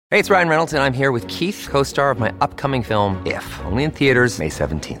Hey, it's Ryan Reynolds, and I'm here with Keith, co-star of my upcoming film, If, only in theaters May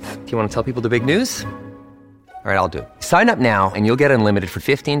 17th. Do you want to tell people the big news? All right, I'll do it. Sign up now and you'll get unlimited for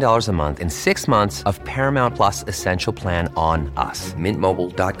 $15 a month and 6 months of Paramount Plus Essential Plan on us.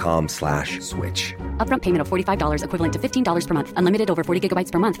 MintMobile.com/switch. Upfront payment of $45 equivalent to $15 per month. Unlimited over 40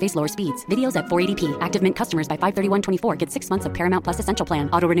 gigabytes per month. Face lower speeds. Videos at 480p. Active Mint customers by 531.24 get 6 months of Paramount Plus Essential Plan.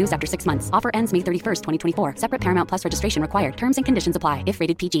 Auto renews after 6 months. Offer ends May 31st, 2024. Separate Paramount Plus registration required. Terms and conditions apply if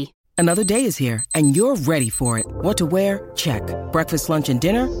rated PG. Another day is here, and you're ready for it. What to wear? Check. Breakfast, lunch, and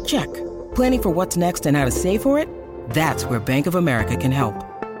dinner? Check. Planning for what's next and how to save for it? That's where Bank of America can help.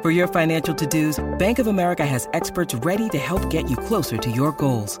 For your financial to-dos, Bank of America has experts ready to help get you closer to your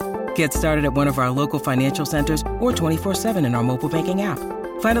goals. Get started at one of our local financial centers or 24/7 in our mobile banking app.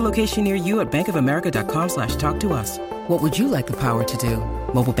 Find a location near you at bankofamerica.com/talktous. What would you like the power to do?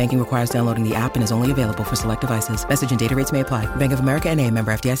 Mobile banking requires downloading the app and is only available for select devices. Message and data rates may apply. Bank of America N.A.,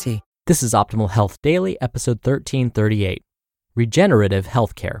 member FDIC. This is Optimal Health Daily, episode 1338. Regenerative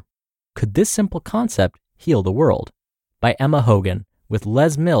Healthcare. Could this simple concept heal the world? By Emma Hogan with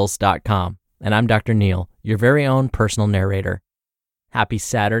lesmills.com. And I'm Dr. Neil, your very own personal narrator. Happy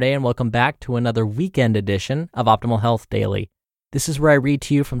Saturday and welcome back to another weekend edition of Optimal Health Daily. This is where I read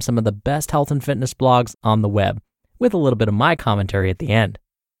to you from some of the best health and fitness blogs on the web, with a little bit of my commentary at the end.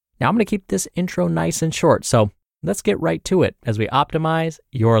 Now I'm going to keep this intro nice and short, so let's get right to it as we optimize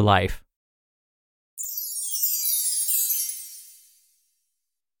your life.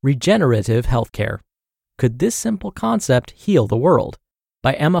 Regenerative Healthcare. Could this simple concept heal the world?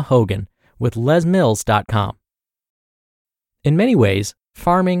 By Emma Hogan with lesmills.com. In many ways,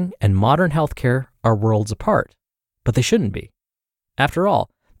 farming and modern healthcare are worlds apart, but they shouldn't be. After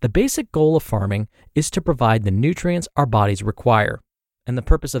all, the basic goal of farming is to provide the nutrients our bodies require, and the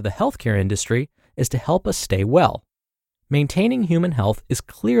purpose of the healthcare industry is to help us stay well. Maintaining human health is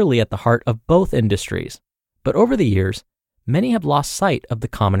clearly at the heart of both industries, but over the years, many have lost sight of the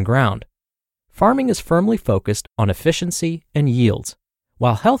common ground. Farming is firmly focused on efficiency and yields,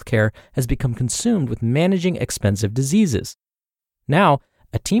 while healthcare has become consumed with managing expensive diseases. Now,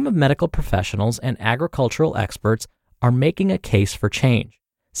 a team of medical professionals and agricultural experts are making a case for change,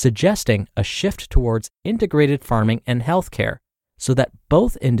 suggesting a shift towards integrated farming and healthcare so that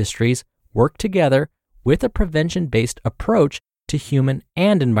both industries work together with a prevention-based approach to human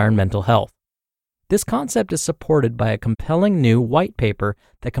and environmental health. This concept is supported by a compelling new white paper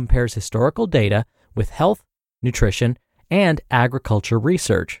that compares historical data with health, nutrition, and agriculture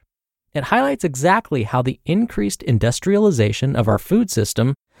research. It highlights exactly how the increased industrialization of our food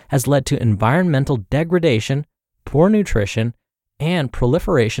system has led to environmental degradation, poor nutrition, and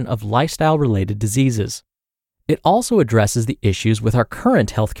proliferation of lifestyle-related diseases. It also addresses the issues with our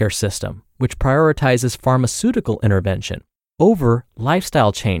current healthcare system, which prioritizes pharmaceutical intervention over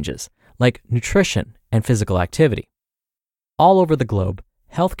lifestyle changes like nutrition and physical activity. All over the globe,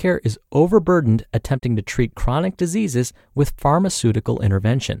 healthcare is overburdened attempting to treat chronic diseases with pharmaceutical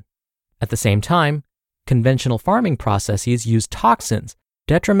intervention. At the same time, conventional farming processes use toxins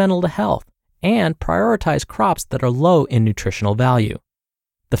detrimental to health and prioritize crops that are low in nutritional value.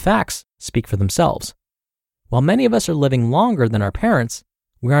 The facts speak for themselves. While many of us are living longer than our parents,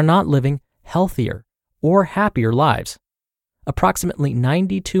 we are not living healthier or happier lives. Approximately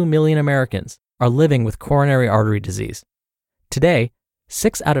 92 million Americans are living with coronary artery disease. Today,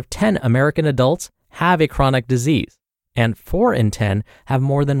 6 out of 10 American adults have a chronic disease, and 4 in 10 have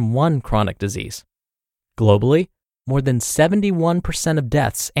more than one chronic disease. Globally, more than 71% of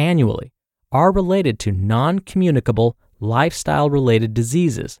deaths annually are related to non-communicable lifestyle-related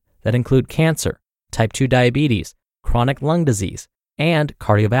diseases that include cancer, type 2 diabetes, chronic lung disease, and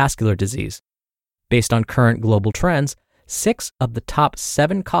cardiovascular disease. Based on current global trends, 6 of the top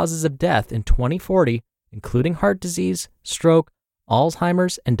 7 causes of death in 2040, including heart disease, stroke,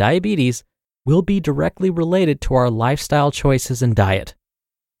 Alzheimer's, and diabetes, will be directly related to our lifestyle choices and diet.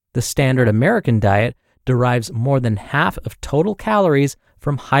 The standard American diet derives more than half of total calories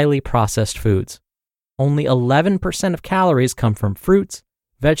from highly processed foods. Only 11% of calories come from fruits,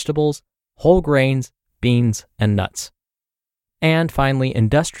 vegetables, whole grains, beans, and nuts. And finally,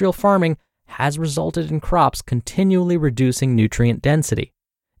 industrial farming has resulted in crops continually reducing nutrient density.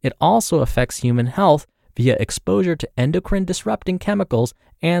 It also affects human health via exposure to endocrine-disrupting chemicals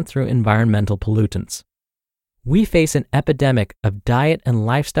and through environmental pollutants. We face an epidemic of diet and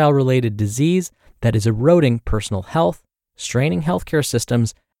lifestyle-related disease that is eroding personal health, straining healthcare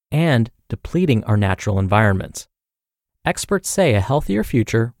systems, and depleting our natural environments. Experts say a healthier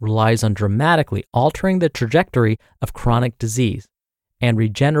future relies on dramatically altering the trajectory of chronic disease, and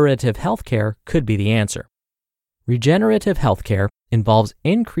regenerative healthcare could be the answer. Regenerative healthcare involves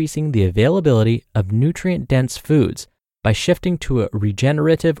increasing the availability of nutrient-dense foods by shifting to a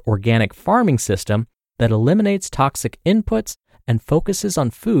regenerative organic farming system that eliminates toxic inputs and focuses on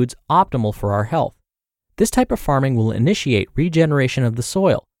foods optimal for our health. This type of farming will initiate regeneration of the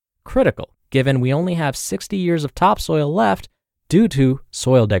soil, critical given we only have 60 years of topsoil left due to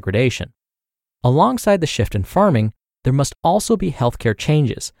soil degradation. Alongside the shift in farming, there must also be healthcare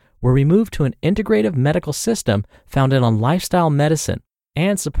changes, where we move to an integrative medical system founded on lifestyle medicine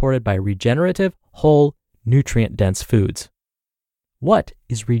and supported by regenerative, whole, nutrient-dense foods. What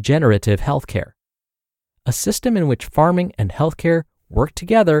is regenerative healthcare? A system in which farming and healthcare work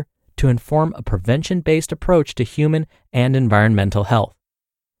together to inform a prevention-based approach to human and environmental health.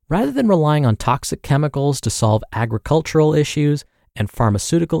 Rather than relying on toxic chemicals to solve agricultural issues and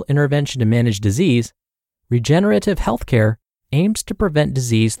pharmaceutical intervention to manage disease, regenerative healthcare aims to prevent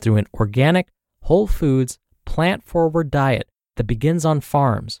disease through an organic, whole foods, plant-forward diet that begins on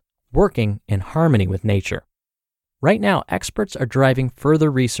farms, working in harmony with nature. Right now, experts are driving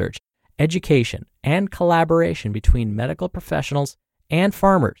further research, education, and collaboration between medical professionals and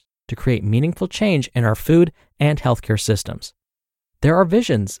farmers to create meaningful change in our food and healthcare systems. There are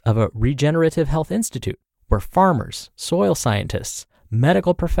visions of a regenerative health institute where farmers, soil scientists,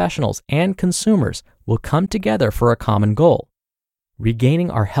 medical professionals, and consumers will come together for a common goal: regaining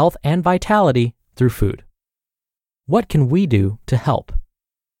our health and vitality through food. What can we do to help?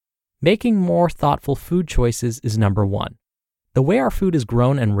 Making more thoughtful food choices is number one. The way our food is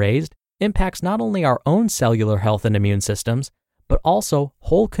grown and raised impacts not only our own cellular health and immune systems, but also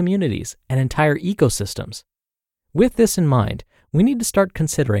whole communities and entire ecosystems. With this in mind, we need to start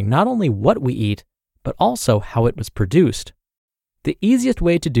considering not only what we eat, but also how it was produced. The easiest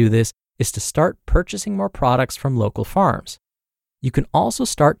way to do this is to start purchasing more products from local farms. You can also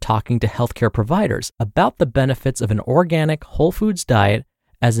start talking to healthcare providers about the benefits of an organic whole foods diet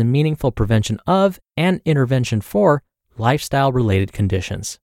as a meaningful prevention of and intervention for lifestyle-related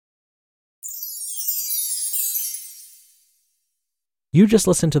conditions. You just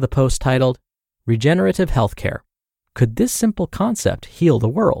listened to the post titled, Regenerative Healthcare. Could this simple concept heal the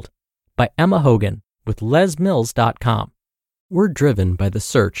world? By Emma Hogan with lesmills.com. We're driven by the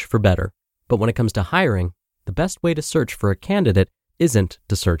search for better, but when it comes to hiring, the best way to search for a candidate isn't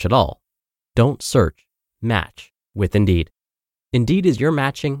to search at all. Don't search, match with Indeed. Indeed is your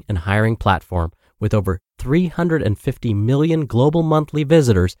matching and hiring platform with over 350 million global monthly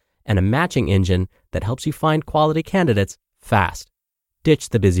visitors and a matching engine that helps you find quality candidates fast. Ditch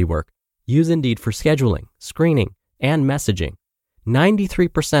the busy work. Use Indeed for scheduling, screening, and messaging.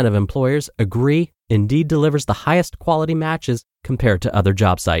 93% of employers agree Indeed delivers the highest quality matches compared to other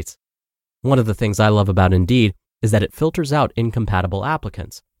job sites. One of the things I love about Indeed is that it filters out incompatible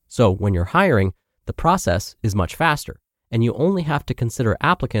applicants. So when you're hiring, the process is much faster, and you only have to consider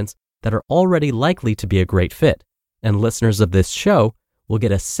applicants that are already likely to be a great fit. And listeners of this show will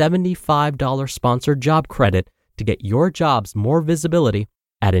get a $75 sponsored job credit to get your jobs more visibility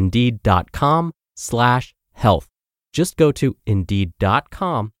at Indeed.com/health. Just go to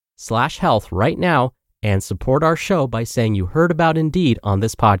Indeed.com/health right now and support our show by saying you heard about Indeed on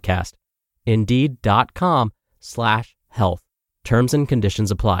this podcast. Indeed.com/health. Terms and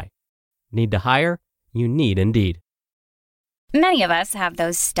conditions apply. Need to hire? You need Indeed. Many of us have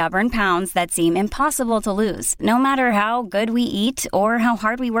those stubborn pounds that seem impossible to lose, no matter how good we eat or how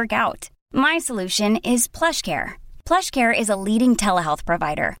hard we work out. My solution is PlushCare. PlushCare is a leading telehealth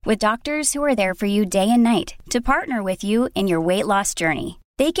provider with doctors who are there for you day and night to partner with you in your weight loss journey.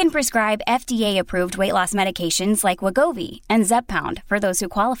 They can prescribe FDA-approved weight loss medications like Wegovy and Zepbound for those who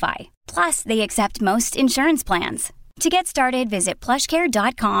qualify. Plus, they accept most insurance plans. To get started, visit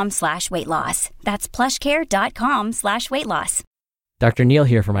plushcare.com/weightloss. That's plushcare.com/weightloss. Dr. Neil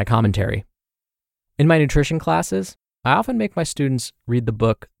here for my commentary. In my nutrition classes, I often make my students read the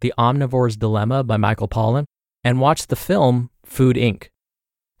book The Omnivore's Dilemma by Michael Pollan and watch the film Food, Inc.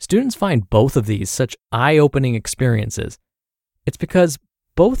 Students find both of these such eye-opening experiences. It's because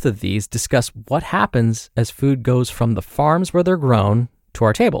both of these discuss what happens as food goes from the farms where they're grown to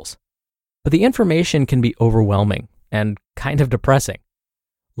our tables. But the information can be overwhelming and kind of depressing.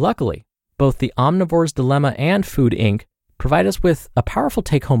 Luckily, both The Omnivore's Dilemma and Food, Inc. provide us with a powerful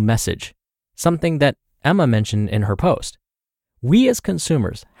take-home message, something that Emma mentioned in her post. We as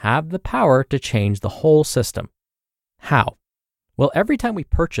consumers have the power to change the whole system. How? Well, every time we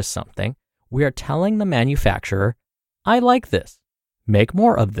purchase something, we are telling the manufacturer, I like this, make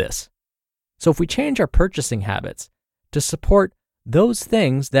more of this. So if we change our purchasing habits to support those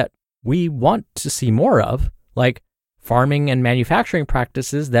things that we want to see more of, like farming and manufacturing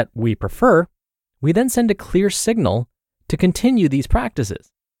practices that we prefer, we then send a clear signal to continue these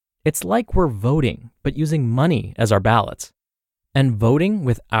practices. It's like we're voting, but using money as our ballots. And voting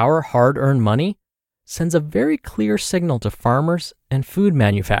with our hard-earned money sends a very clear signal to farmers and food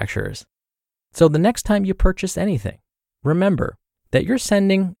manufacturers. So the next time you purchase anything, remember that you're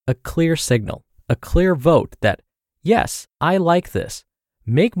sending a clear signal, a clear vote that, yes, I like this,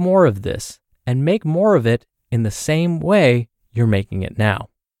 make more of this, and make more of it in the same way you're making it now.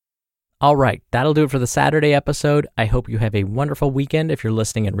 All right, that'll do it for the Saturday episode. I hope you have a wonderful weekend if you're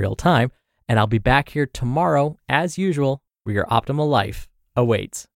listening in real time, and I'll be back here tomorrow, as usual, where your optimal life awaits.